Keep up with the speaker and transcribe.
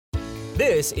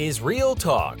This is Real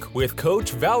Talk with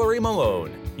Coach Valerie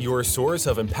Malone, your source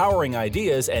of empowering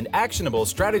ideas and actionable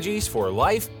strategies for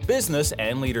life, business,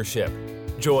 and leadership.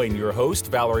 Join your host,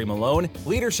 Valerie Malone,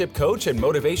 leadership coach and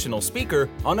motivational speaker,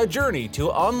 on a journey to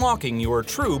unlocking your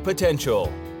true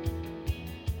potential.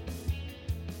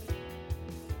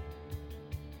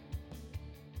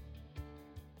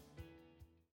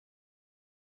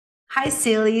 Hi,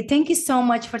 Silly. Thank you so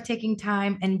much for taking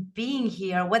time and being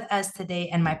here with us today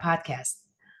and my podcast.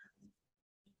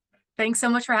 Thanks so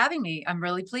much for having me. I'm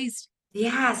really pleased.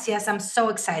 Yes, I'm so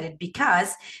excited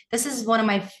because this is one of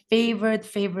my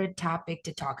favorite topic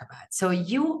to talk about. So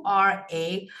you are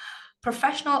a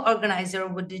professional organizer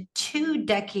with a 2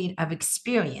 decade of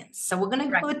experience. So we're going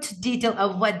to go to detail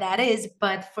of what that is,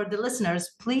 but for the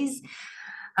listeners, please,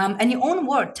 in your own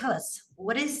word, tell us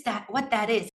what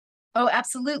that is. Oh,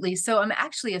 absolutely. So I'm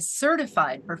actually a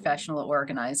certified professional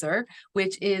organizer,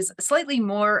 which is slightly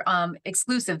more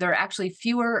exclusive. There are actually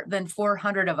fewer than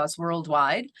 400 of us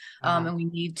worldwide, and we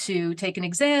need to take an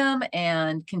exam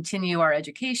and continue our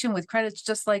education with credits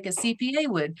just like a CPA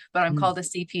would, but I'm called a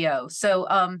CPO. So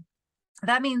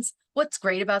that means what's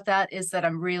great about that is that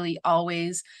I'm really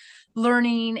always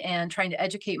learning and trying to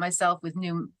educate myself with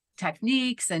new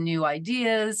techniques and new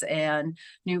ideas and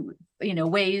new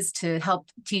ways to help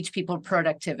teach people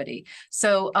productivity.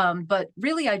 So but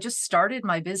really I just started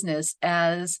my business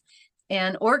as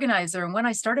an organizer, and when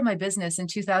I started my business in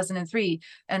 2003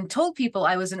 and told people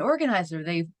I was an organizer,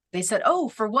 they said, "Oh,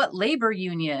 for what labor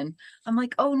union?" I'm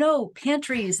like, "Oh no,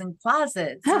 pantries and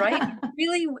closets," right?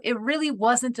 It really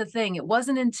wasn't a thing. It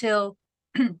wasn't until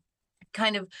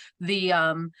kind of the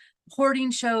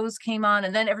hoarding shows came on,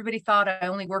 and then everybody thought I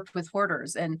only worked with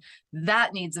hoarders, and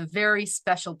that needs a very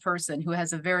special person who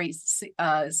has a very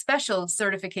special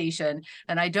certification.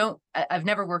 And I've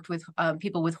never worked with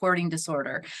people with hoarding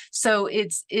disorder. So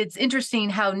it's interesting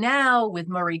how now with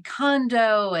Marie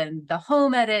Kondo and the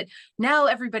Home Edit, now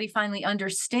everybody finally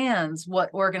understands what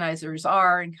organizers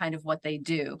are and kind of what they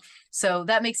do. So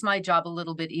that makes my job a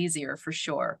little bit easier for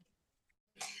sure.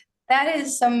 That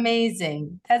is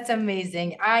amazing. That's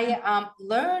amazing. I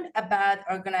learned about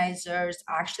organizers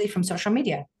actually from social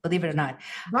media, believe it or not.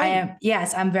 Right.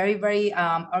 I'm very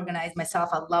organized myself.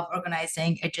 I love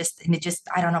organizing. It just,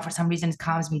 I don't know, for some reason it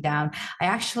calms me down. I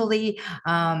actually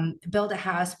built a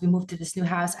house. We moved to this new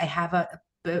house. I have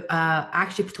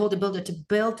actually told the builder to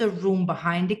build a room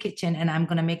behind the kitchen, and I'm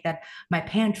going to make that my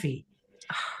pantry.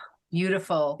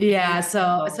 Beautiful. Yeah.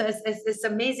 Beautiful. So it's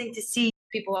amazing to see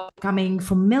people becoming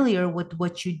familiar with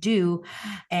what you do,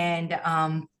 and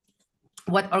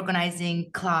what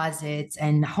organizing closets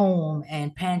and home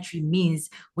and pantry means,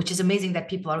 which is amazing that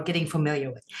people are getting familiar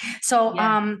with. So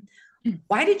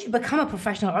why did you become a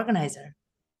professional organizer?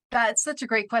 That's such a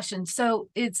great question. So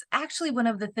it's actually one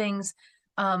of the things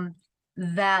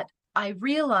that I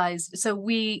realized. So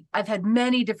I've had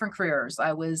many different careers.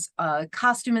 I was a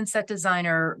costume and set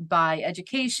designer by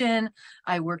education.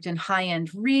 I worked in high-end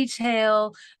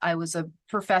retail. I was a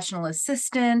professional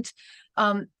assistant.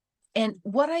 And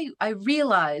what I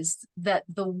realized that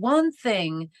the one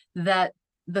thing that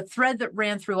the thread that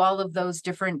ran through all of those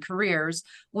different careers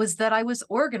was that I was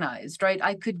organized, right?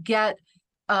 I could get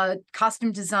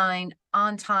costume design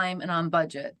on time and on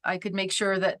budget. I could make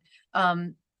sure that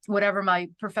whatever my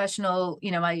professional,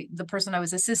 the person I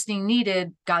was assisting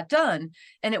needed got done.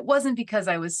 And it wasn't because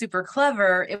I was super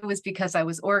clever. It was because I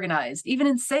was organized. Even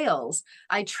in sales,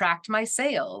 I tracked my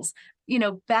sales,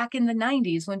 back in the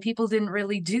 90s when people didn't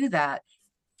really do that.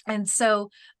 And so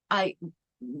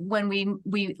when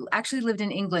we actually lived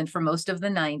in England for most of the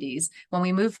 90s, when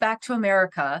we moved back to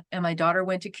America and my daughter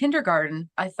went to kindergarten,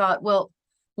 I thought, well,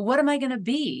 what am I going to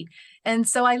be? And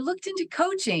so I looked into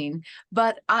coaching,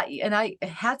 but I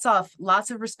hats off, lots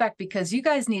of respect, because you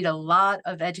guys need a lot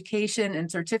of education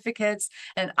and certificates.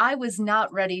 And I was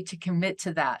not ready to commit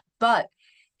to that. But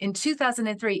in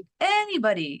 2003,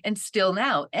 anybody, and still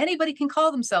now, anybody can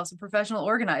call themselves a professional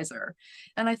organizer.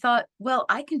 And I thought, well,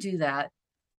 I can do that.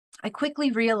 I quickly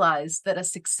realized that a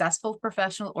successful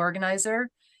professional organizer,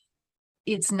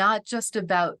 it's not just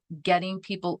about getting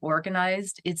people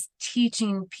organized, it's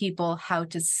teaching people how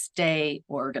to stay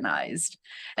organized.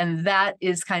 And that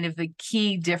is kind of the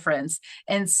key difference.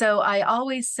 And so I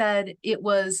always said it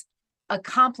was a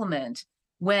compliment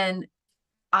when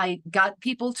I got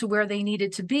people to where they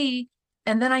needed to be,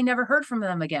 and then I never heard from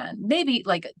them again. Maybe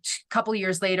like a couple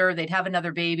years later, they'd have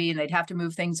another baby and they'd have to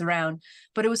move things around.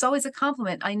 But it was always a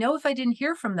compliment. I know if I didn't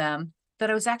hear from them, that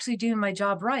I was actually doing my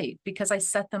job right because I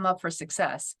set them up for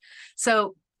success.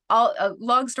 So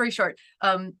long story short,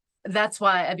 that's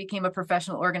why I became a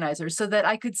professional organizer, so that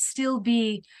I could still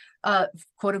be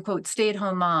quote unquote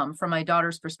stay-at-home mom from my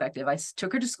daughter's perspective. I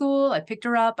took her to school, I picked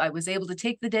her up, I was able to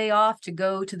take the day off to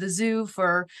go to the zoo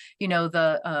for,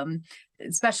 the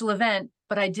special event,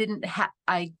 but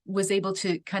I was able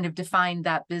to kind of define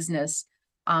that business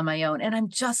on my own. And I'm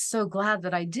just so glad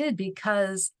that I did,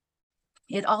 because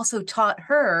it also taught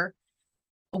her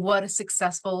what a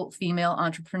successful female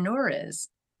entrepreneur is,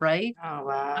 right? Oh,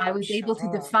 wow. I was able to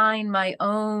Sure. define my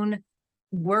own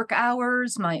work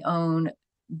hours, my own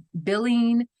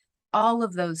billing, all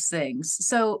of those things.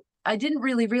 So I didn't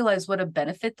really realize what a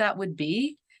benefit that would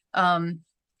be.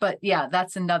 But yeah,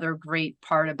 that's another great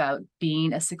part about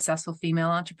being a successful female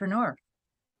entrepreneur.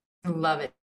 Love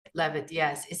it. Love it.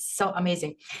 Yes, it's so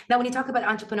amazing. Now, when you talk about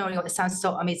entrepreneurial, it sounds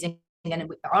so amazing.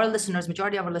 And our listeners,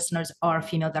 majority of our listeners are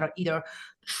female that are either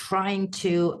trying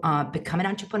to become an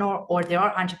entrepreneur, or they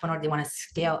are entrepreneur, they want to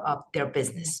scale up their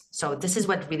business. So this is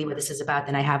what this is about.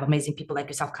 And I have amazing people like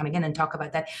yourself coming in and talk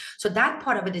about that. So that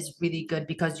part of it is really good,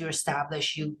 because you're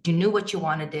established, you knew what you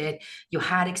wanted, you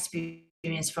had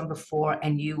experience from before,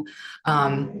 and you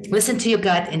listened to your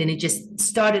gut, and then you just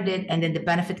started it, and then the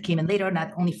benefit came in later,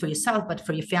 not only for yourself but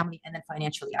for your family, and then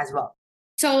financially as well.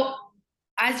 So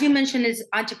as you mentioned, this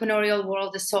entrepreneurial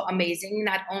world is so amazing,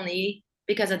 not only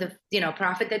because of the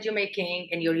profit that you're making,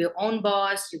 and you're your own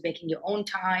boss, you're making your own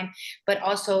time, but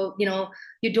also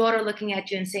your daughter looking at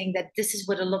you and saying that this is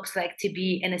what it looks like to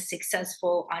be a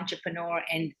successful entrepreneur,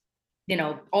 and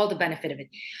all the benefit of it.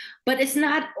 But it's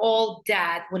not all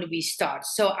that when we start.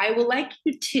 So I would like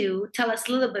you to tell us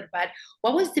a little bit about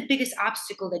what was the biggest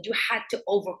obstacle that you had to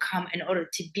overcome in order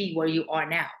to be where you are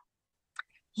now?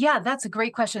 Yeah, that's a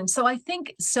great question. So I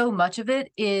think so much of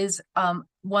it is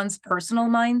one's personal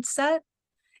mindset,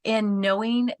 and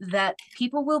knowing that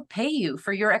people will pay you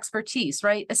for your expertise,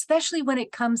 right? Especially when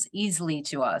it comes easily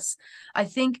to us. I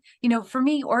think, for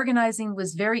me, organizing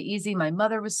was very easy. My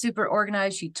mother was super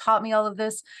organized. She taught me all of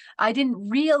this. I didn't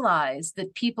realize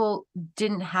that people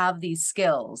didn't have these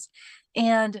skills.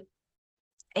 And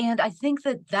I think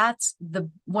that that's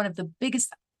one of the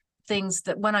biggest things,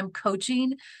 that when I'm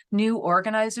coaching new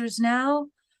organizers now,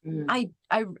 I'm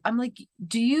like,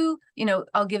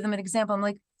 I'll give them an example. I'm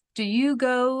like, do you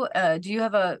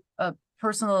have a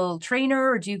personal trainer,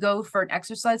 or do you go for an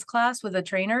exercise class with a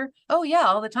trainer? Oh yeah,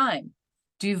 all the time.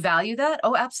 Do you value that?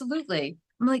 Oh, absolutely.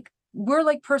 I'm like, we're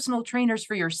like personal trainers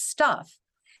for your stuff.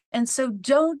 And so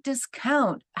don't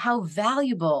discount how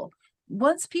valuable,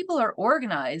 once people are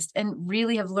organized and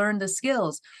really have learned the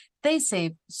skills, they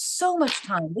save so much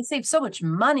time. They save so much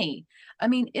money. I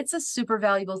mean, it's a super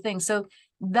valuable thing. So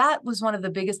that was one of the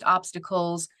biggest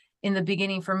obstacles in the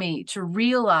beginning for me, to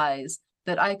realize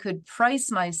that I could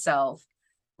price myself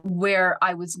where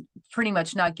I was pretty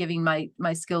much not giving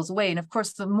my skills away. And of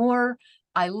course, the more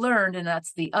I learned, and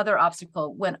that's the other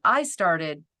obstacle, when I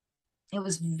started, it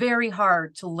was very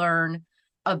hard to learn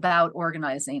about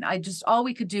organizing. All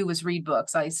we could do was read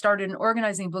books. I started an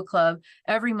organizing book club.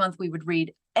 Every month we would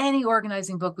read any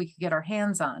organizing book we could get our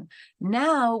hands on.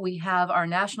 Now we have our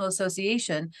national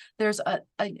association. There's an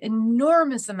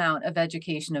enormous amount of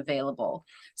education available.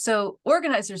 So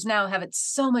organizers now have it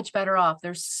so much better off.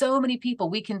 There's so many people.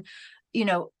 We can,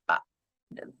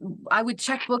 I would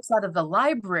check books out of the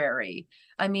library.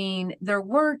 I mean,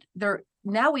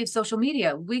 now we have social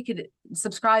media. We could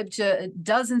subscribe to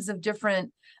dozens of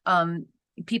different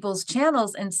people's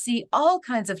channels and see all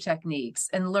kinds of techniques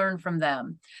and learn from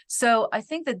them. So I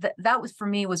think that was, for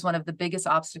me, was one of the biggest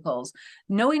obstacles,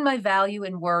 knowing my value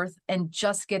and worth, and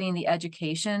just getting the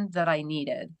education that I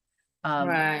needed.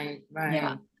 Right.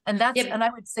 Yeah. And and I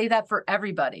would say that for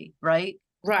everybody, right?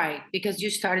 Right, because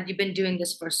you've been doing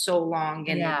this for so long,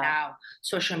 and now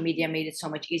social media made it so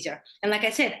much easier. And like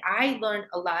I said, I learned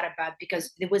a lot about,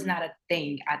 because it was not a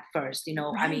thing at first,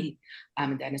 right. I mean,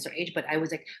 I'm a dinosaur age, but I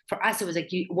was like, for us, it was like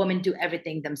women do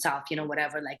everything themselves,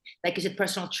 whatever. Like you said,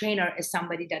 personal trainer is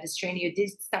somebody that is training you.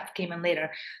 This stuff came in later.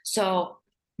 So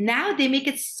now they make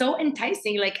it so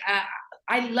enticing. Like,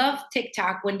 I love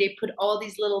TikTok when they put all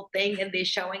these little things and they're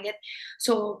showing it.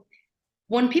 So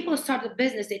when people start a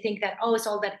business, they think that, oh, it's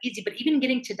all that easy. But even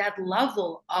getting to that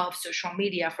level of social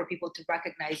media for people to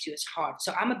recognize you is hard.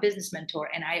 So I'm a business mentor,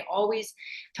 and I always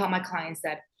tell my clients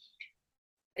that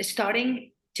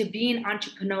starting to be an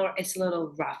entrepreneur is a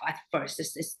little rough at first.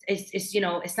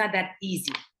 It's not that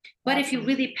easy. But if you're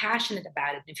really passionate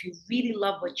about it, if you really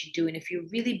love what you do, and if you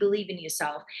really believe in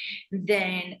yourself,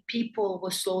 then people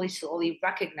will slowly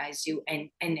recognize you. And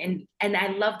I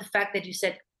love the fact that you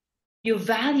said you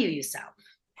value yourself.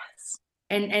 Yes.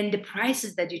 And the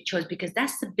prices that you chose, because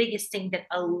that's the biggest thing that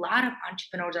a lot of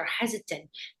entrepreneurs are hesitant.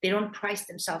 They don't price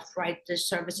themselves right, their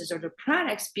services or their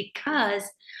products, because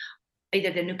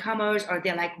either the newcomers or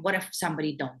they're like, what if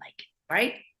somebody don't like it,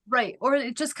 right? Right. Or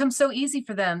it just comes so easy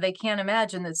for them. They can't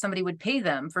imagine that somebody would pay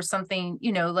them for something,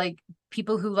 like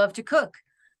people who love to cook.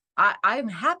 I'm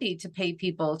happy to pay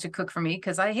people to cook for me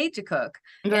because I hate to cook.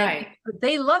 Right. And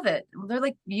they love it. They're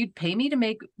like, you'd pay me to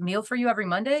make meal for you every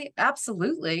Monday?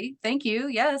 Absolutely. Thank you.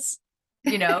 Yes.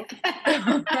 Right.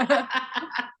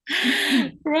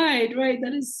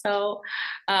 That is so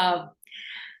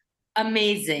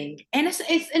amazing. And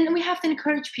and we have to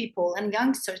encourage people and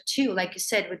youngsters too, like you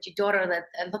said, with your daughter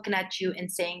that looking at you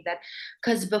and saying that,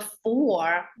 because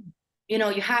before, you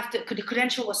have to, the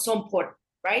credential was so important,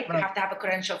 right? You have to have a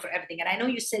credential for everything. And I know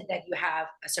you said that you have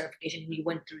a certification and you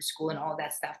went through school and all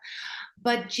that stuff,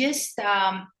 but just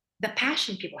the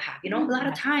passion people have, a lot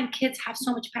of time kids have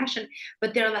so much passion,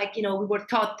 but they're like, we were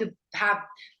taught to have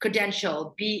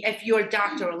credential, if you're a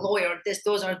doctor or lawyer,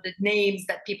 those are the names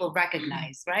that people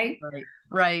recognize, right?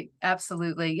 Right.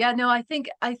 Absolutely. Yeah, no, I think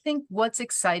what's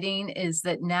exciting is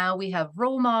that now we have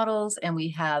role models and we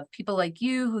have people like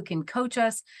you who can coach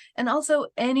us, and also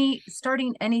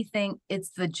starting anything, it's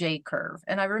the J curve.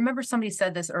 And I remember somebody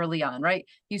said this early on, right?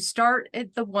 You start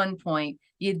at the one point,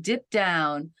 you dip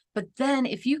down, but then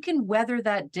if you can weather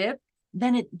that dip,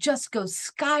 then it just goes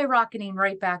skyrocketing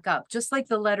right back up, just like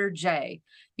the letter J.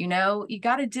 You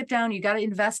got to dip down. You got to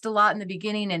invest a lot in the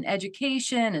beginning in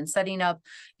education and setting up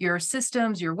your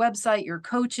systems, your website, your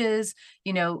coaches.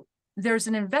 There's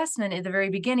an investment at the very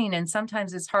beginning, and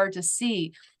sometimes it's hard to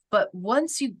see. But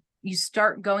once you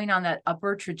start going on that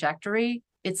upward trajectory,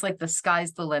 it's like the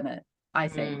sky's the limit, I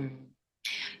think.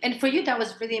 And for you, that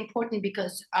was really important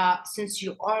because since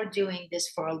you are doing this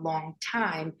for a long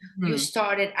time, you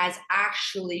started as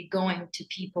actually going to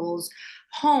people's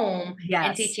home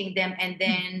and teaching them. And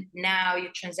then now you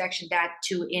transaction that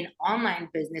to an online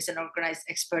business, an organized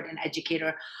expert and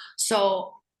educator.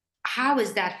 So how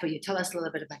is that for you? Tell us a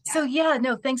little bit about that. So yeah,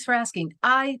 no, thanks for asking.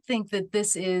 I think that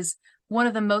this is one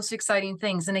of the most exciting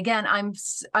things. And again, I'm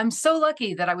so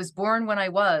lucky that I was born when I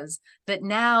was, that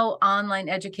now online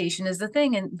education is the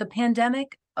thing. And the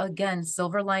pandemic, again,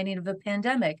 silver lining of the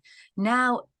pandemic,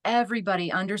 now everybody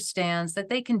understands that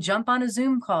they can jump on a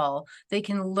Zoom call. They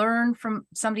can learn from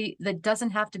somebody that doesn't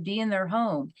have to be in their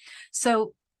home.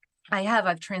 So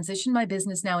I've transitioned my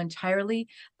business now entirely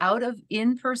out of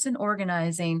in-person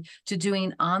organizing to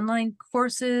doing online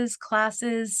courses,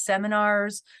 classes,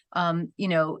 seminars,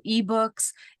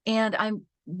 ebooks. And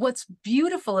what's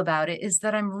beautiful about it is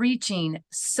that I'm reaching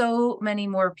so many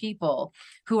more people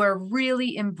who are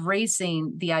really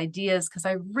embracing the ideas, because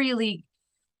I really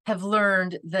have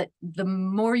learned that the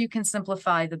more you can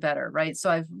simplify, the better, right? So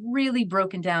I've really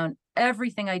broken down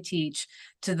everything I teach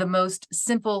to the most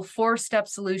simple 4-step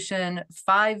solution,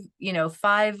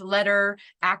 5-letter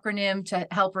acronym to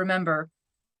help remember,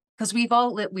 because we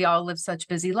all live such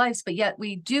busy lives, but yet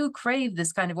we do crave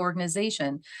this kind of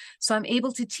organization. So I'm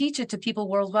able to teach it to people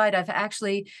worldwide. I've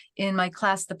actually, in my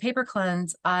class, The Paper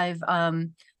Cleanse, I've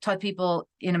taught people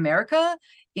in America,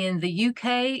 in the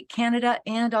UK, Canada,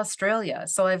 and Australia.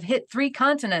 So I've hit 3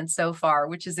 continents so far,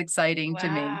 which is exciting to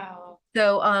me.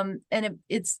 So, and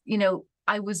it's,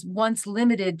 I was once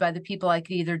limited by the people I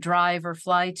could either drive or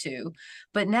fly to,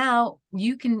 but now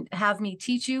you can have me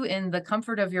teach you in the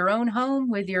comfort of your own home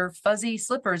with your fuzzy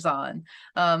slippers on.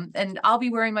 And I'll be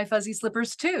wearing my fuzzy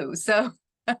slippers too. So.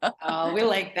 Oh, we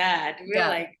like that.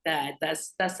 Like that.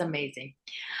 That's amazing.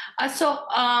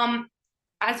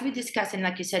 As we discussed, and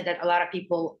like you said, that a lot of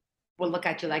people will look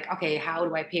at you like, okay, how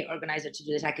do I pay an organizer to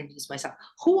do this? I can do this myself.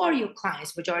 Who are your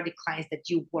clients? Majority clients that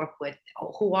you work with?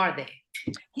 Who are they?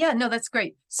 Yeah, no, that's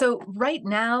great. So right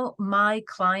now, my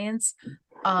clients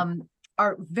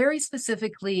are very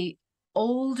specifically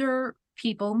older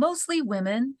people, mostly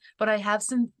women, but I have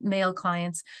some male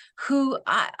clients who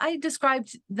I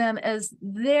described them as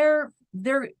their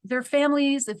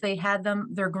families, if they had them,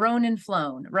 they're grown and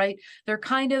flown, right? They're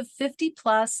kind of 50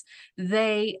 plus.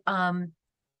 They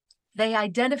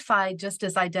identify just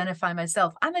as I identify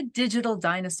myself. I'm a digital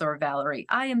dinosaur, Valerie.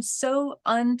 I am so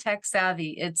untech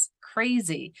savvy. It's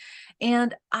crazy.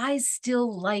 And I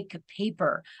still like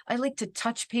paper. I like to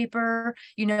touch paper.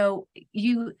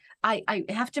 I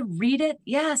have to read it.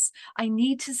 Yes, I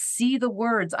need to see the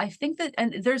words. I think that,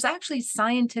 and there's actually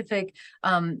scientific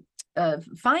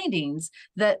findings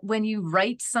that when you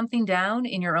write something down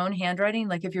in your own handwriting,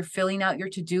 like if you're filling out your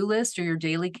to-do list or your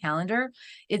daily calendar,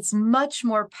 it's much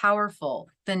more powerful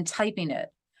than typing it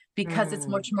because it's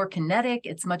much more kinetic,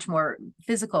 it's much more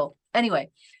physical. Anyway,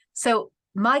 so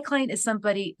my client is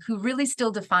somebody who really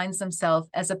still defines themselves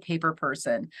as a paper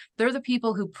person. They're the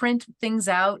people who print things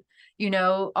out,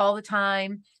 all the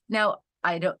time. Now,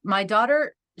 my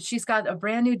daughter, she's got a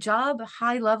brand new job,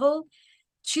 high level.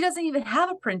 She doesn't even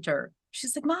have a printer.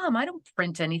 She's like, Mom, I don't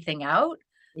print anything out.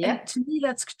 Yeah. And to me,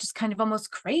 that's just kind of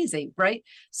almost crazy, right?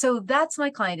 So that's my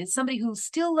client. It's somebody who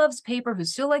still loves paper, who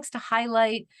still likes to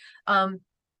highlight,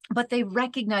 but they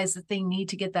recognize that they need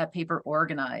to get that paper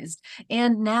organized.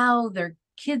 And now their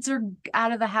kids are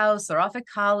out of the house, they're off at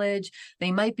college,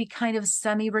 they might be kind of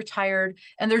semi-retired,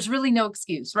 and there's really no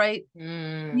excuse, right?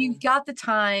 You've got the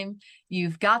time,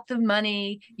 you've got the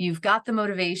money, you've got the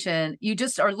motivation, you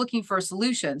just are looking for a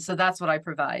solution. So that's what I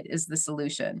provide, is the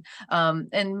solution.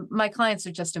 And my clients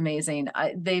are just amazing.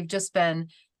 They've just been,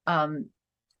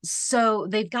 so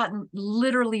they've gotten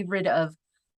literally rid of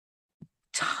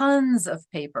tons of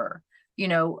paper.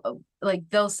 Like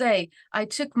they'll say, I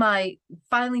took my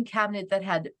filing cabinet that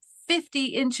had 50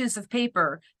 inches of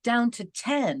paper down to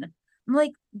 10. I'm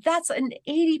like, that's an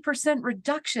 80%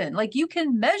 reduction. Like, you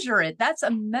can measure it. That's a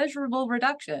measurable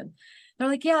reduction. They're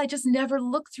like, yeah, I just never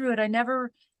looked through it. I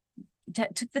never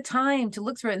took the time to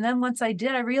look through it. And then once I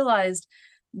did, I realized,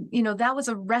 that was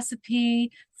a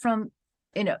recipe from,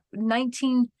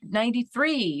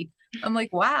 1993. I'm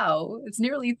like, wow, it's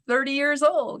nearly 30 years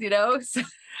old, So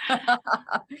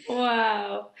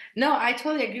Wow. No, I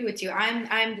totally agree with you.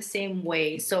 I'm the same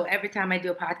way. So every time I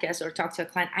do a podcast or talk to a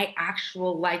client, I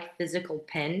actually like physical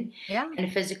pen yeah,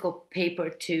 and physical paper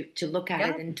to look at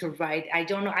yeah, it and to write. I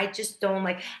don't know. I just don't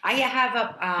like. I have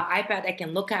a iPad. I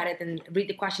can look at it and read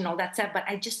the question, all that stuff. But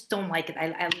I just don't like it.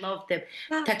 I love the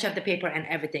yeah, touch of the paper and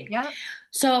everything. yeah,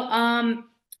 So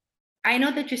I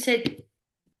know that you said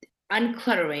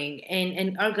uncluttering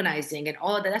and organizing and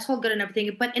all of that. That's all good and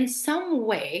everything. But in some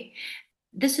way,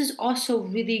 this is also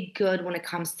really good when it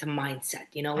comes to mindset,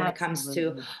 when it comes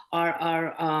to absolutely.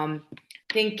 our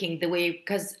thinking the way,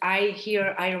 because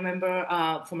I remember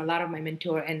from a lot of my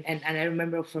mentor and I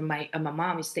remember from my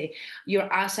mom, you say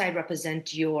your outside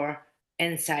represent your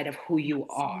inside of who you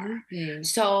are. Absolutely.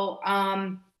 So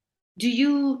do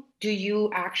you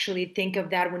actually think of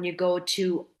that when you go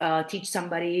to teach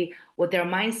somebody with their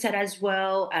mindset as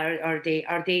well? Are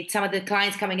they some of the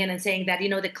clients coming in and saying that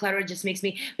the clutter just makes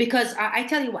me, because I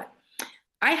tell you what,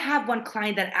 I have one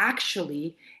client that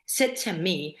actually said to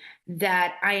me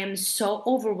that I am so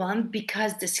overwhelmed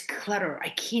because this clutter, I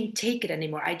can't take it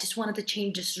anymore. I just wanted to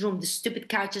change this room. The stupid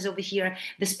couch is over here.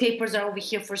 These papers are over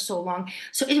here for so long.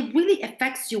 So it really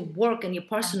affects your work and your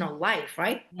personal life,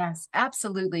 right? Yes,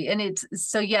 absolutely. And it's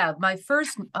so, yeah, my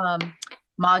first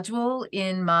module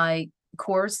in my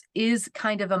course is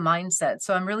kind of a mindset.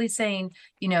 So I'm really saying,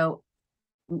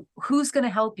 who's going to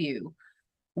help you?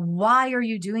 Why are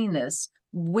you doing this?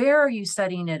 Where are you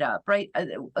setting it up? Right.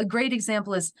 A great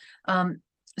example is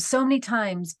so many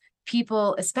times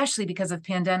people, especially because of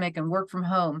pandemic and work from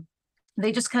home,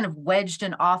 they just kind of wedged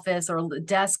an office or a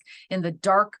desk in the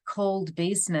dark, cold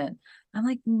basement. I'm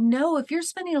like, no, if you're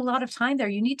spending a lot of time there,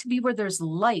 you need to be where there's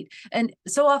light. And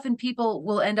so often people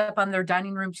will end up on their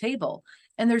dining room table,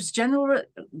 and there's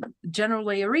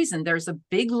generally a reason. There's a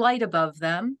big light above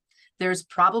them. There's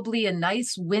probably a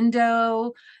nice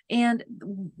window, and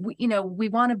we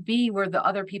want to be where the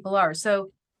other people are.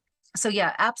 So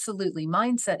yeah, absolutely.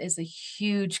 Mindset is a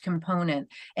huge component.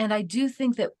 And I do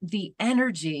think that the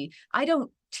energy, I don't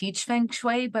teach feng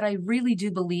shui, but I really do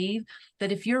believe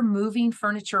that if you're moving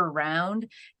furniture around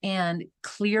and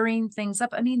clearing things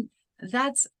up, I mean,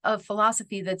 that's a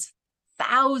philosophy that's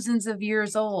thousands of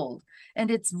years old. And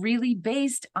it's really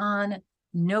based on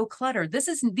no clutter.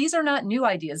 These are not new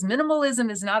ideas. Minimalism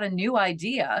is not a new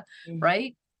idea,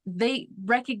 right? They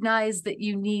recognize that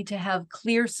you need to have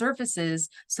clear surfaces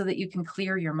so that you can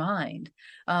clear your mind.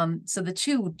 So the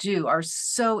two are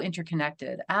so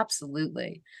interconnected.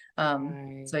 Absolutely.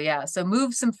 Right. So yeah, so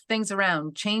move some things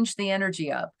around, change the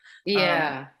energy up.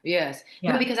 Yeah, yes.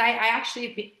 No, Yeah. because I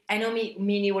actually, I know me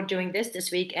and you were doing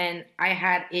this week, and I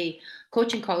had a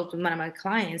coaching call with one of my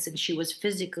clients, and she was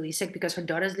physically sick because her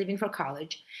daughter's leaving for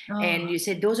college. And Oh, you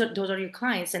said those are your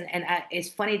clients, and it's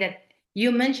funny that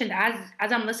you mentioned, as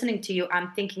I'm listening to you,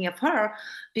 I'm thinking of her,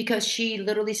 because she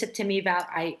literally said to me about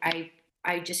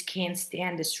I just can't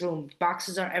stand this room.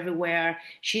 Boxes are everywhere.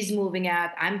 She's moving out.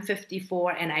 I'm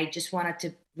 54 and I just wanted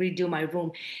to redo my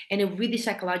room. And it really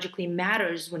psychologically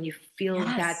matters when you feel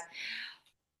that,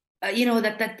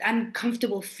 yes. that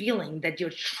uncomfortable feeling that you're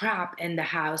trapped in the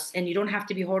house, and you don't have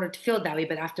to be harder to feel that way,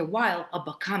 but after a while, it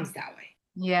becomes that way.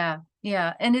 Yeah.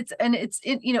 Yeah. And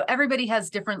everybody has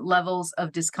different levels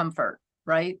of discomfort.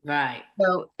 right? Right.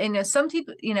 So, and some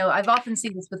people, I've often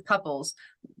seen this with couples.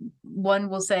 One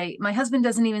will say, my husband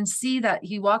doesn't even see that.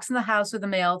 He walks in the house with the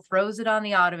mail, throws it on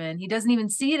the ottoman. He doesn't even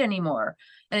see it anymore.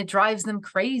 And it drives them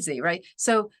crazy, right?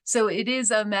 So it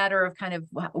is a matter of kind of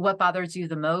what bothers you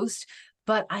the most.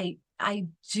 But I've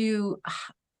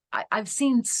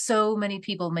seen so many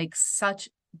people make such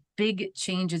big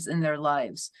changes in their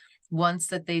lives once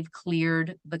that they've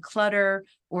cleared the clutter,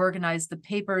 organized the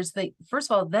papers.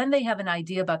 First of all, then they have an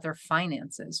idea about their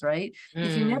finances, right?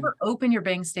 If you never open your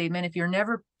bank statement, if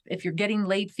you're getting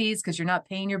late fees because you're not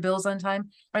paying your bills on time,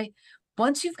 right?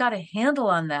 Once you've got a handle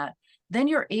on that, then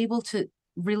you're able to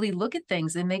really look at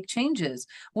things and make changes,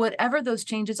 whatever those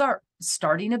changes are.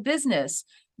 Starting a business,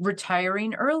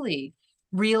 retiring early,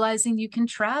 realizing you can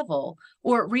travel,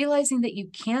 or realizing that you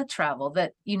can't travel,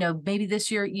 that, maybe this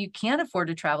year you can't afford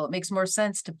to travel. It makes more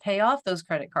sense to pay off those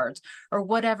credit cards or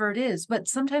whatever it is. But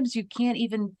sometimes you can't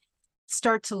even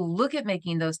start to look at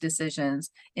making those decisions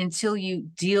until you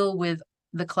deal with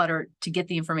the clutter to get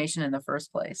the information in the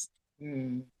first place.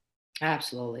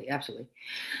 Absolutely, absolutely.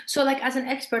 So, like as an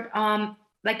expert,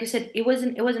 like you said, it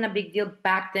wasn't a big deal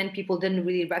back then. People didn't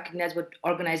really recognize what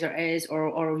organizer is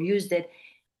or used it.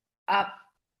 Uh,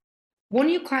 when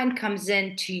your client comes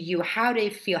in to you, how they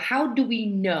feel? How do we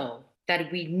know that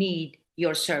we need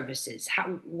your services?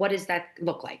 What does that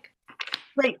look like?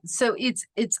 Right. So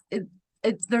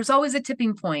there's always a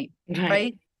tipping point,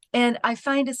 right? And I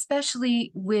find,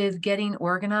 especially with getting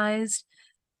organized,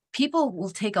 people will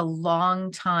take a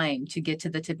long time to get to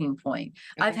the tipping point.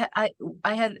 Okay.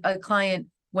 I had a client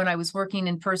when I was working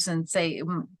in person, say it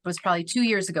was probably 2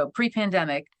 years ago,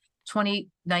 pre-pandemic,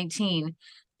 2019,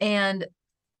 and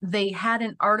they had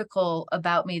an article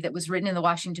about me that was written in the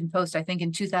Washington Post, I think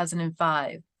in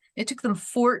 2005. It took them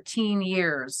 14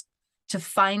 years to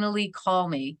finally call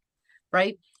me,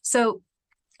 right? So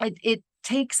it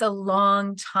takes a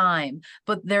long time,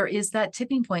 but there is that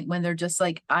tipping point when they're just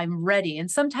like, I'm ready.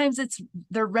 And sometimes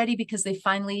they're ready because they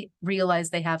finally realize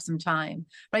they have some time,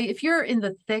 right? If you're in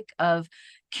the thick of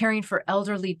caring for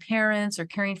elderly parents or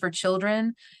caring for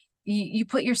children, you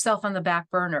put yourself on the back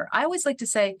burner. I always like to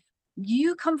say,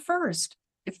 you come first.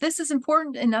 If this is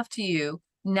important enough to you,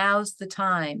 now's the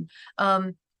time.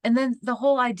 And then the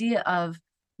whole idea of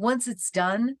once it's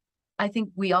done, I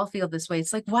think we all feel this way.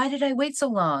 It's like, why did I wait so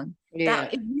long? Yeah.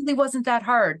 It really wasn't that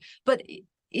hard, but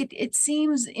it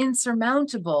seems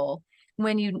insurmountable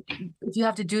if you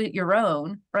have to do it your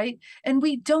own, right? And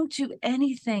we don't do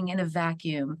anything in a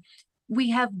vacuum.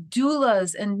 We have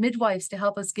doulas and midwives to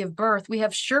help us give birth. We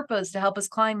have Sherpas to help us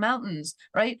climb mountains,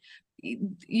 right?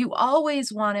 You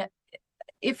always want to,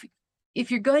 if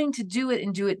you're going to do it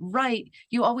and do it right,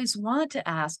 you always want to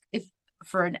ask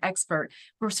for an expert.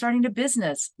 We're starting a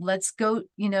business. Let's go,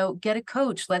 get a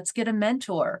coach. Let's get a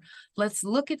mentor. Let's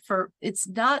look it's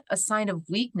not a sign of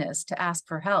weakness to ask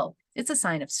for help. It's a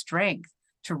sign of strength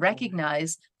to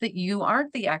recognize that you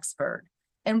aren't the expert.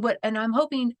 And I'm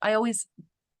hoping,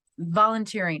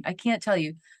 volunteering, I can't tell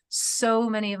you, so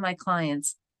many of my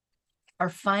clients are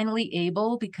finally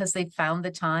able, because they found the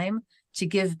time, to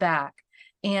give back.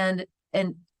 And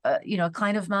a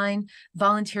client of mine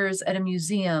volunteers at a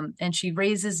museum and she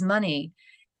raises money,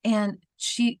 and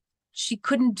she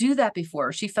couldn't do that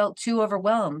before. She felt too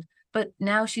overwhelmed, but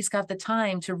now she's got the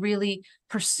time to really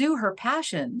pursue her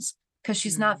passions because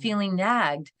she's not feeling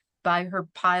nagged by her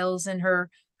piles and her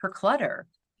clutter.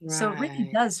 Right. So it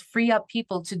really does free up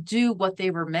people to do what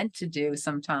they were meant to do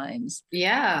sometimes.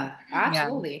 Yeah,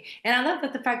 absolutely. Yeah. And I love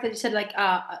that the fact that you said, like,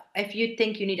 if you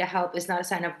think you need a help, it's not a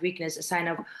sign of weakness, a sign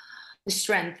of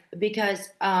strength, because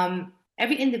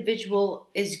every individual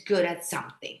is good at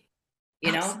something.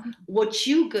 Absolutely. What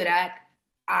you good at,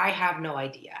 I have no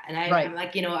idea. And I'm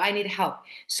like, I need help.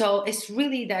 So it's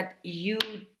really that you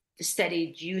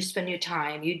studied, you spend your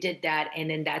time, you did that.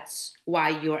 And then that's why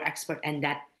you're expert in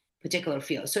that particular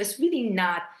field. So it's really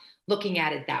not looking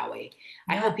at it that way.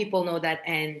 Yeah. I hope people know that.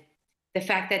 And the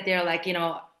fact that they're like,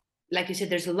 like you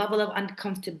said, there's a level of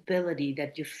uncomfortability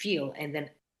that you feel. And then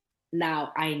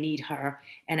now I need her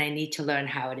and I need to learn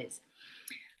how it is.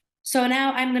 So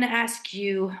now I'm going to ask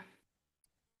you,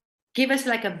 give us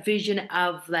like a vision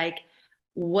of like,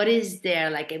 what is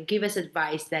there? Like, give us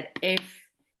advice that if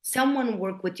someone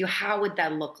work with you, how would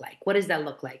that look like? What does that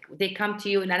look like? They come to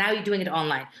you and now you're doing it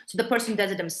online. So the person does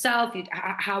it themselves.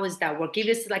 How does that work? Give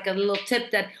us like a little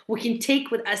tip that we can take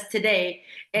with us today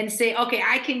and say, okay,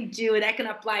 I can do it. I can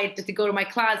apply it to go to my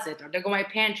closet or to go to my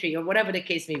pantry or whatever the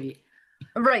case may be.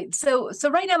 Right. So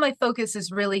right now my focus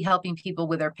is really helping people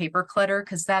with their paper clutter,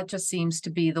 because that just seems to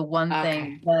be the one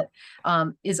thing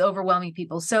that is overwhelming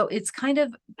people. So it's kind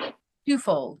of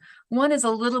twofold. One is a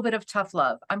little bit of tough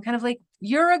love. I'm kind of like,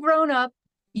 you're a grown up.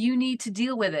 You need to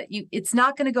deal with it. It's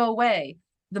not going to go away.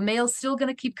 The mail's still going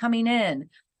to keep coming in.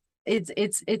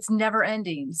 It's never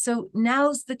ending. So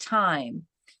now's the time.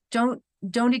 Don't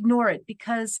ignore it,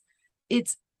 because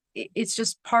it's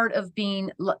just part of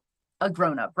being a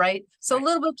grown up, right? So a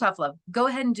little bit of tough love, go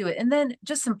ahead and do it. And then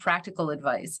just some practical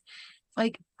advice.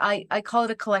 Like I call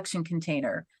it a collection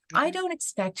container. I don't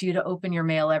expect you to open your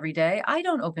mail every day. I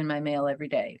don't open my mail every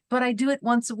day, but I do it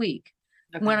once a week.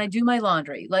 Okay. When I do my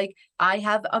laundry. Like I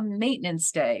have a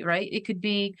maintenance day, right? It could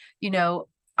be,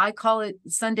 I call it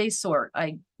Sunday sort.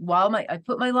 I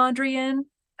put my laundry in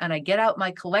and I get out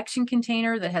my collection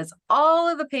container that has all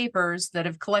of the papers that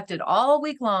have collected all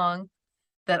week long,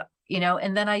 that,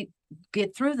 and then I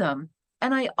get through them.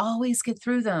 And I always get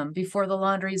through them before the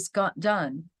laundry's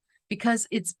done, because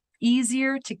it's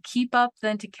easier to keep up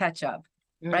than to catch up,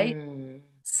 right?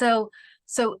 So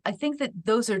I think that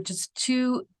those are just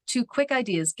two quick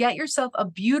ideas. Get yourself a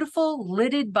beautiful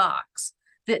lidded box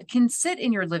that can sit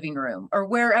in your living room or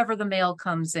wherever the mail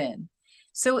comes in.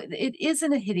 So it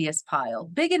isn't a hideous pile,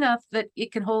 big enough that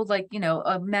it can hold like,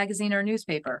 a magazine or a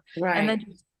newspaper. Right. And then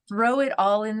just throw it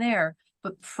all in there.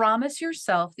 But promise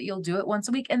yourself that you'll do it once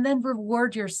a week, and then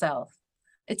reward yourself.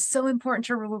 It's so important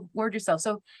to reward yourself.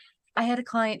 So I had a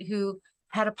client who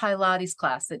had a Pilates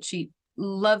class that she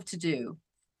loved to do.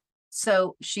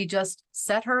 So she just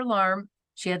set her alarm.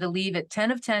 She had to leave at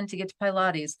 10 of 10 to get to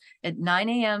Pilates. At 9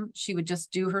 a.m., she would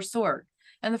just do her sort.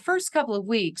 And the first couple of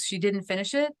weeks, she didn't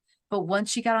finish it. But once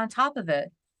she got on top of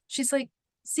it, she's like,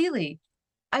 Celie,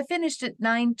 I finished at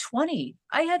 9:20.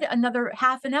 I had another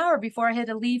half an hour before I had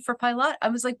to leave for Pilates. I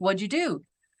was like, what'd you do?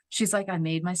 She's like, I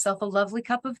made myself a lovely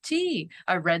cup of tea.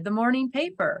 I read the morning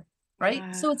paper,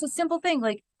 right? So it's a simple thing.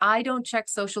 Like, I don't check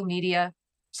social media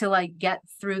till I get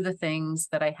through the things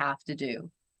that I have to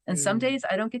do. And some days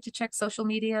I don't get to check social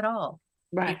media at all,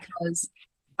 Right. because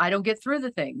I don't get through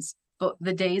the things. But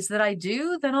the days that I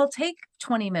do, then I'll take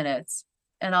 20 minutes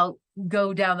and I'll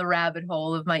go down the rabbit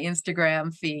hole of my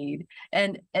Instagram feed.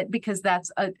 And because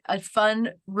that's a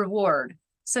fun reward.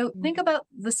 So think about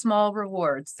the small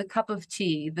rewards, the cup of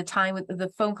tea, the time with the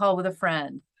phone call with a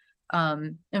friend.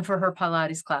 And for her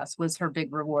Pilates class was her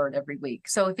big reward every week.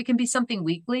 So if it can be something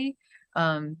weekly,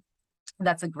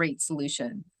 that's a great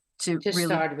solution to really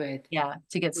start with. Yeah,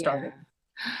 to get started.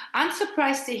 Yeah. I'm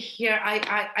surprised to hear.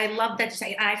 I love that you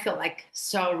say, and I feel like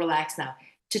so relaxed now.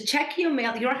 To check your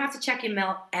mail, you don't have to check your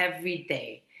mail every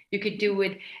day. You could do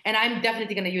it, and I'm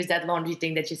definitely going to use that laundry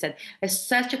thing that you said. It's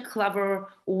such a clever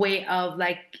way of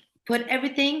like put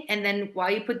everything, and then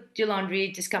while you put your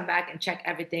laundry, just come back and check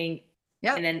everything,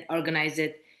 and then organize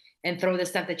it, and throw the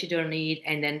stuff that you don't need,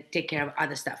 and then take care of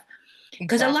other stuff.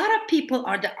 Because a lot of people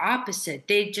are the opposite.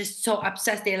 They just so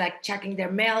obsessed. They're like checking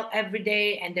their mail every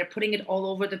day, and they're putting it all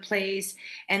over the place.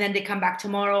 And then they come back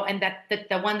tomorrow, and that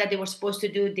the one that they were supposed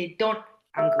to do, they don't.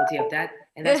 I'm guilty of that,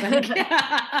 and that's why.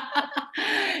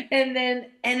 and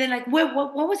then like, what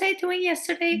was I doing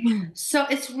yesterday? So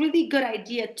it's really good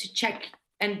idea to check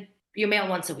and your mail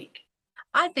once a week.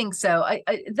 I think so. I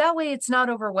that way it's not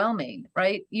overwhelming,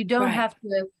 right? You don't have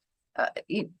to.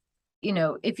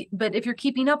 If you're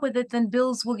keeping up with it, then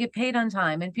bills will get paid on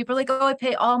time. And people are like, oh, I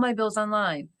pay all my bills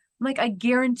online. I'm like, I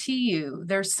guarantee you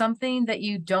there's something that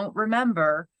you don't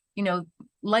remember,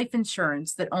 life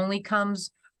insurance that only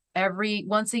comes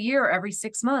once a year, every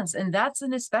 6 months. And that's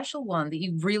a special one that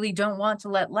you really don't want to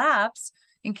let lapse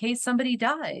in case somebody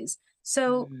dies.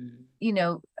 So,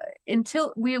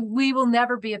 until we will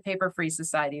never be a paper-free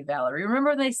society, Valerie.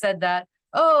 Remember when they said that?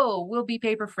 Oh, we'll be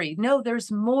paper-free. No,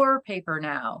 there's more paper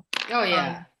now. Oh,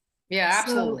 yeah.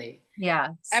 Absolutely.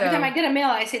 Every time I get a mail,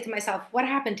 I say to myself, what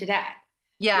happened to that?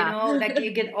 Yeah. Like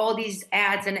you get all these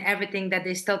ads and everything that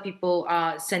they still people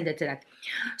send it to that.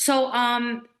 So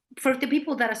for the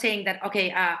people that are saying that,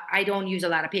 okay, I don't use a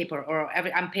lot of paper, or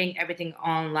I'm paying everything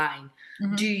online.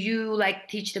 Mm-hmm. Do you like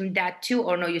teach them that too?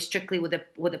 Or no, you're strictly with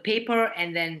the paper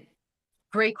and then?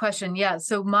 Great question. Yeah.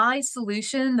 So my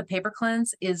solution, the paper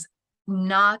cleanse, is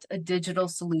not a digital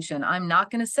solution. I'm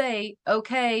not going to say,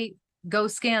 okay, go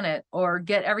scan it or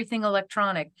get everything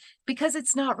electronic, because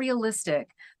it's not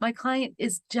realistic. My client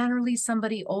is generally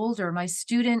somebody older. My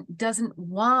student doesn't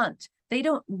want,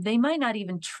 they might not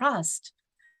even trust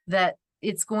that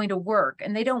it's going to work,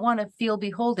 and they don't want to feel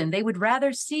beholden. They would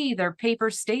rather see their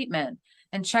paper statement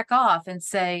and check off and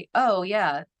say, oh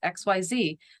yeah,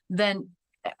 XYZ, than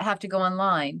have to go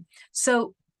online.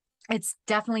 So it's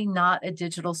definitely not a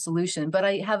digital solution, but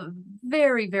I have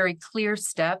very, very clear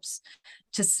steps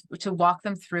to walk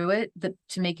them through it,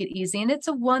 to make it easy. And it's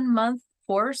a 1-month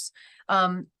course.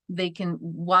 they can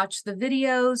watch the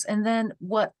videos. And then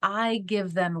what I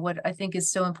give them, what I think is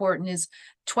so important, is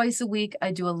twice a week,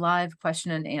 I do a live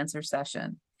question and answer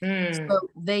session. So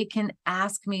they can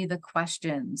ask me the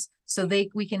questions. So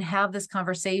we can have this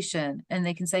conversation, and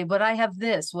they can say, but I have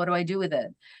this, what do I do with it?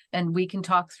 And we can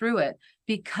talk through it,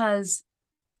 because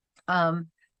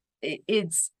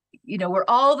it's, we're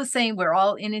all the same. We're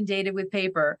all inundated with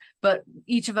paper, but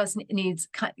each of us needs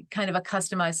kind of a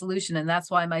customized solution. And that's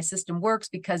why my system works,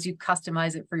 because you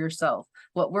customize it for yourself.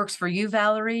 What works for you,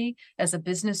 Valerie, as a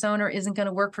business owner, isn't going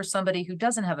to work for somebody who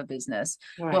doesn't have a business.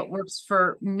 Right. What works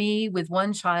for me with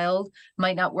one child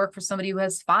might not work for somebody who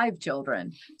has 5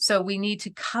 children. So we need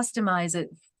to customize it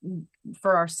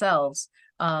for ourselves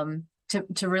to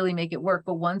really make it work.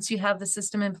 But once you have the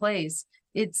system in place,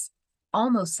 it's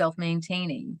almost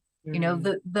self-maintaining.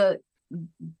 The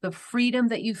freedom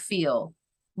that you feel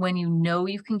when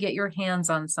you can get your hands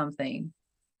on something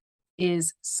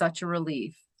is such a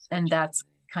relief. And that's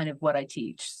kind of what I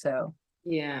teach. So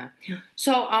yeah.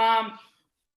 So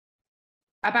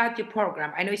about your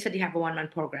program, I know you said you have a one-man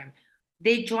program.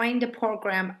 They join the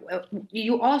program.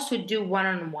 You also do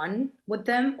one-on-one with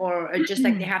them, or just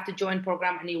like they have to join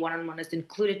program and you one-on-one is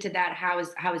included to that? How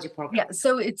is your program? Yeah,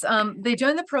 so it's they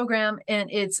join the program, and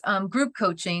it's group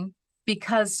coaching,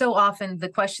 because so often the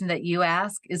question that you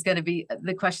ask is going to be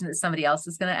the question that somebody else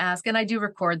is going to ask. And I do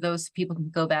record those so people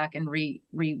can go back and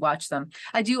re-watch them.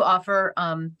 I do offer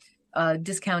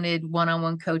discounted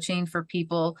one-on-one coaching for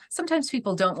people. Sometimes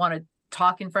people don't want to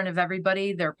talk in front of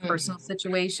everybody, their personal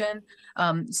situation.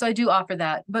 So I do offer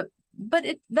that, but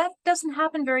that doesn't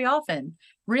happen very often.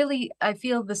 Really, I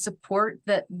feel the support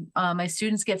that my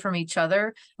students get from each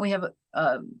other. We have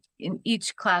in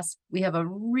each class, we have a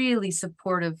really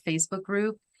supportive Facebook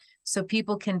group. So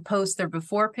people can post their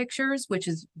before pictures, which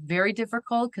is very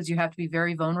difficult because you have to be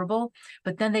very vulnerable,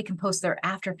 but then they can post their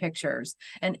after pictures,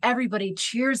 and everybody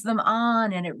cheers them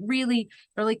on. And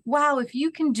they're like, wow, if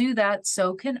you can do that,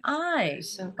 so can I,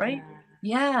 right?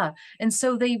 Yeah. And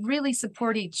so they really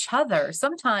support each other.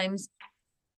 Sometimes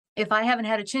if I haven't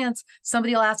had a chance,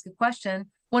 somebody will ask a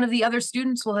question. One of the other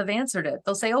students will have answered it.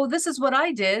 They'll say, oh, this is what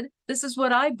I did. This is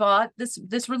what I bought.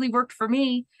 This really worked for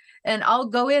me. And I'll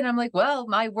go in, I'm like, well,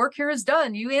 my work here is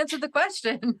done. You answered the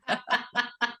question.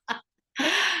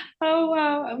 Oh,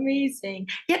 wow. Amazing.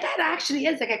 Yeah, that actually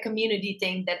is like a community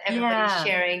thing that everybody's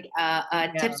sharing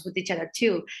tips with each other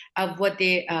too, of what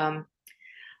they,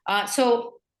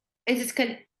 so is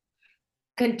this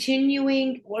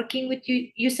continuing working with you?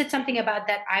 You said something about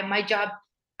that. I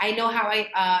know how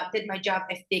I did my job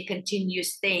if they continue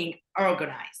staying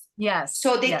organized. Yes.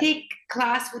 So they take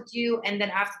class with you, and then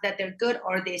after that they're good,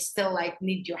 or they still like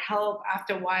need your help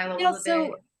after a while?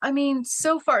 I mean,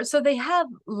 so far, so they have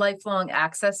lifelong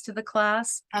access to the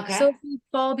class. Okay. So if you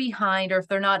fall behind, or if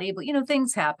they're not able,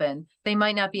 things happen, they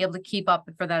might not be able to keep up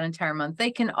for that entire month. They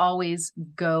can always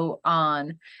go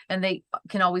on, and they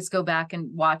can always go back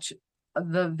and watch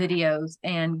the videos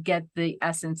and get the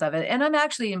essence of it. And I'm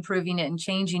actually improving it and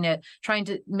changing it, trying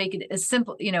to make it as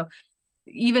simple,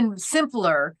 even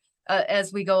simpler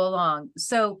as we go along.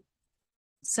 So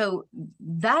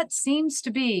that seems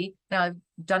to be, now I've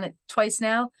done it twice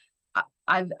now.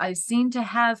 I've seen to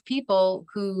have people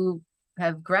who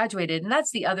have graduated, and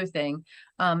that's the other thing.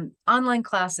 Online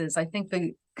classes, I think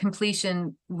the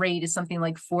completion rate is something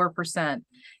like 4%.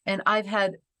 And I've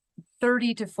had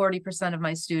 30 to 40% of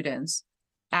my students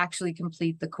actually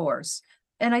complete the course.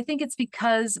 And I think it's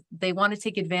because they want to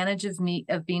take advantage of me,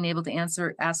 of being able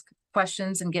to ask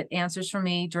questions and get answers from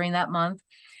me during that month.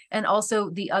 And also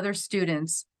the other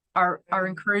students are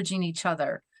encouraging each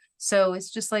other. So it's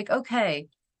just like, okay,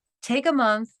 take a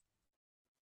month,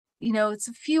 it's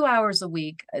a few hours a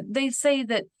week. They say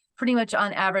that pretty much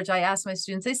on average, I ask my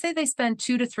students, they say they spend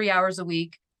 2 to 3 hours a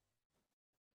week,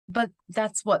 but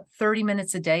that's 30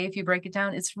 minutes a day. If you break it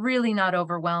down, it's really not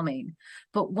overwhelming.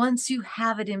 But once you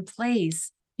have it in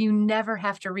place, you never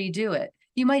have to redo it.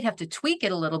 You might have to tweak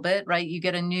it a little bit, right? You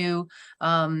get a new,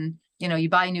 you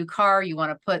buy a new car, you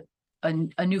want to put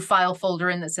a new file folder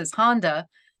in that says Honda,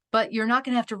 but you're not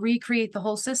going to have to recreate the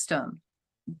whole system.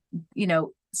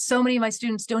 So many of my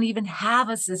students don't even have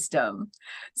a system.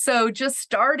 So just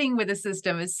starting with a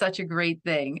system is such a great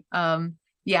thing.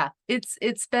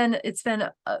 It's been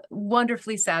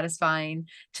wonderfully satisfying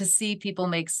to see people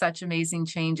make such amazing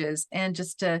changes, and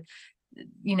just to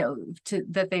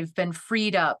that they've been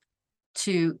freed up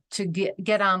to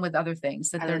get on with other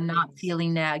things, that they're not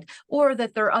feeling nagged, or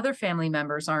that their other family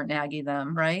members aren't nagging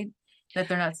them, right? That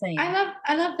they're not saying.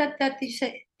 I love that you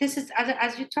say this is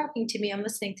as you're talking to me, I'm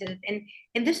listening to it,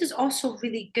 and this is also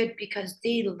really good because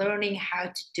they're learning how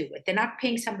to do it. They're not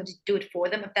paying somebody to do it for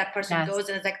them. If that person Yes. goes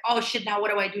and it's like, oh shit, now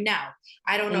what do I do now?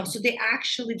 I don't know. Ex- So they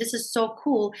actually, this is so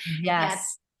cool that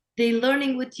Yes. they're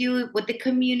learning with you, with the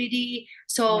community.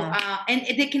 So Yeah. and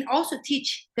they can also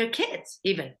teach their kids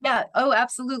even. Yeah. Oh,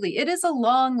 absolutely. It is a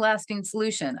long lasting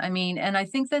solution. I mean, and I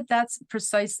think that that's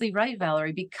precisely right,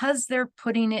 Valerie, because they're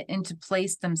putting it into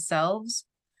place themselves.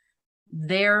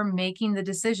 They're making the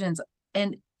decisions,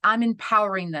 and I'm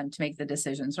empowering them to make the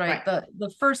decisions, right? Right. The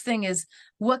first thing is,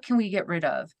 what can we get rid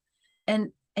of?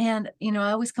 And I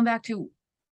always come back to,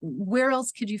 where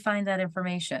else could you find that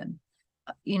information?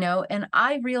 And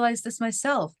I realized this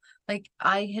myself. Like,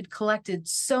 I had collected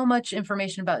so much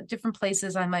information about different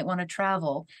places I might want to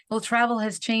travel. Well, travel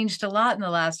has changed a lot in the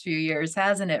last few years,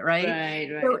 hasn't it? Right. Right,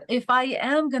 So right. if I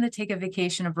am going to take a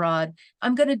vacation abroad,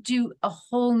 I'm going to do a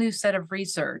whole new set of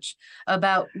research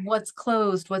about what's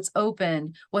closed, what's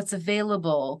open, what's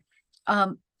available.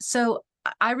 So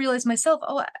I realized myself,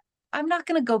 I'm not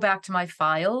going to go back to my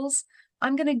files.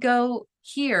 I'm going to go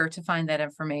here to find that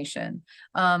information.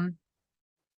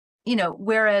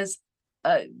 Whereas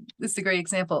this is a great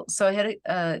example. So I had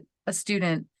a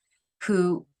student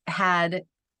who had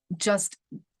just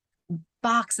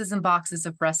boxes and boxes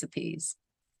of recipes.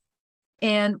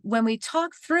 And when we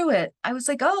talked through it, I was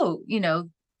like, oh,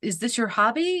 is this your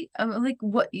hobby? I'm like,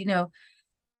 what,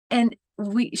 and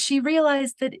she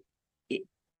realized that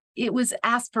it was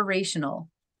aspirational,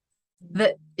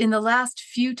 that in the last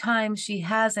few times she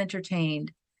has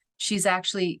entertained, she's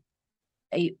actually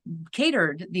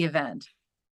catered the event.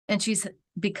 And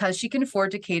because she can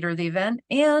afford to cater the event,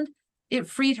 and it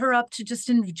freed her up to just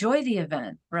enjoy the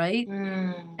event, right?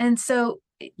 And so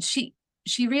she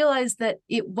realized that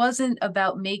it wasn't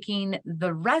about making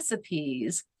the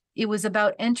recipes, it was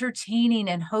about entertaining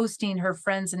and hosting her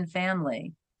friends and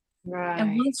family. And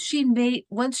Right.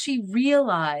 once she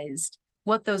realized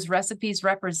what those recipes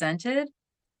represented,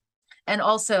 and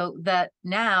also that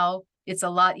now it's a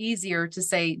lot easier to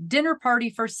say dinner party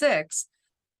for 6,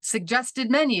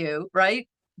 suggested menu, right?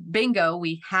 Bingo,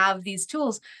 we have these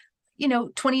tools.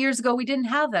 20 years ago, we didn't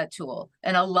have that tool.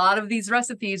 And a lot of these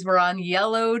recipes were on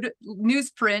yellowed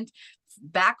newsprint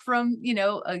back from,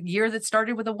 a year that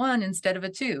started with a 1 instead of a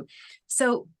 2.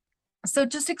 So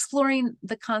just exploring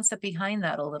the concept behind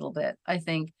that a little bit, I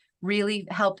think really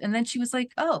helped. And then she was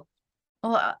like, oh,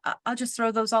 well, I'll just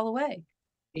throw those all away.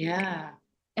 Yeah.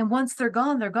 And once they're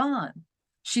gone, they're gone.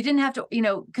 She didn't have to,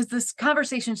 because this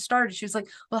conversation started, she was like,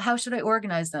 well, how should I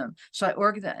organize them? Should I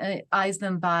organize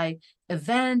them by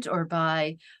event or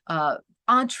by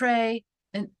entree?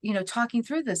 And, talking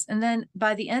through this. And then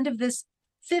by the end of this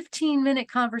 15-minute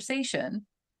conversation,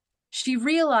 she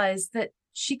realized that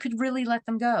she could really let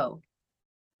them go.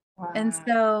 Wow. And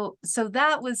so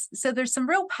there's some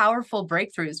real powerful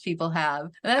breakthroughs people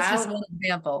have. And that's just one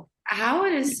example. I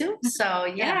would assume so.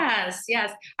 Yeah.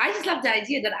 Yes. I just love the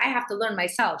idea that I have to learn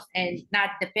myself and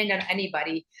not depend on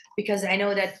anybody, because I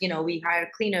know that, we hire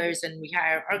cleaners and we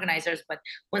hire organizers, but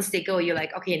once they go, you're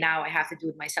like, okay, now I have to do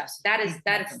it myself. So that is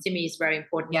to me is very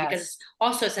important. Yes. Because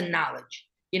also it's a knowledge,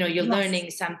 you're Yes.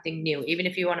 learning something new, even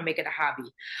if you want to make it a hobby.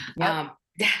 Yep.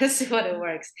 That's what it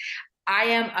works. I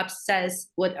am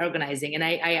obsessed with organizing, and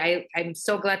I'm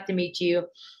so glad to meet you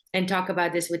and talk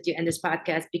about this with you in this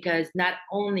podcast, because not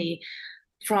only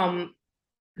from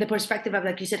the perspective of,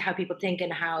 like you said, how people think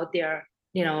and how they're,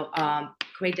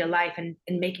 create their life and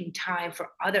making time for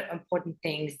other important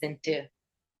things than to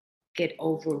get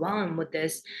overwhelmed with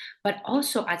this, but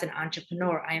also as an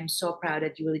entrepreneur, I am so proud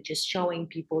that you're really just showing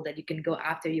people that you can go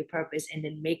after your purpose and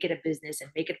then make it a business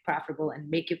and make it profitable and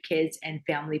make your kids and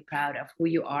family proud of who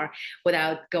you are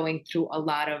without going through a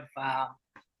lot of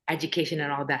education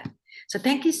and all that. So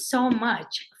thank you so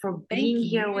much for being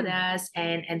here with us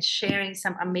and sharing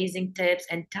some amazing tips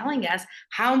and telling us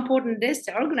how important it is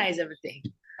to organize everything.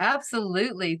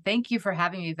 Absolutely. Thank you for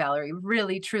having me, Valerie.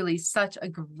 Really, truly such a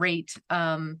great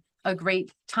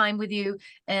time with you.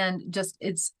 And just,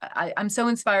 I'm so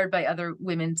inspired by other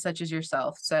women such as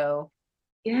yourself. So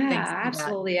yeah,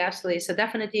 absolutely. So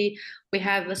definitely we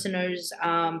have listeners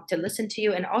to listen to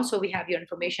you, and also we have your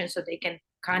information so they can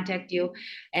contact you.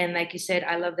 And like you said,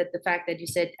 I love that the fact that you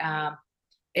said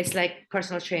it's like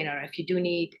personal trainer. If you do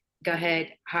need, go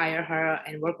ahead, hire her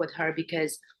and work with her,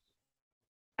 because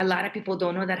a lot of people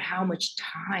don't know that how much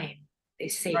time they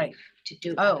save to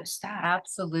do other stuff.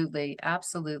 Absolutely.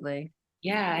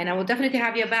 Yeah, and I will definitely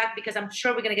have you back, because I'm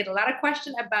sure we're going to get a lot of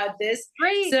questions about this.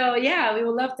 Great. So yeah, we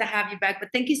would love to have you back. But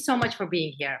thank you so much for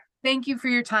being here. Thank you for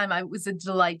your time. It was a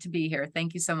delight to be here.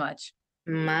 Thank you so much.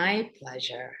 My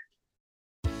pleasure.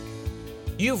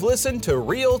 You've listened to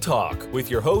Real Talk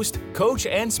with your host, coach,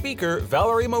 and speaker,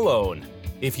 Valerie Malone.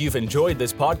 If you've enjoyed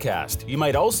this podcast, you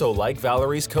might also like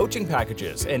Valerie's coaching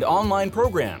packages and online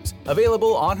programs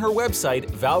available on her website,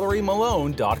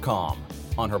 valeriemalone.com.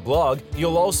 On her blog,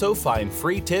 you'll also find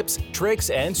free tips, tricks,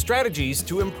 and strategies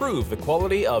to improve the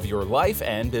quality of your life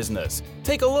and business.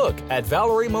 Take a look at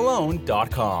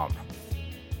valeriemalone.com.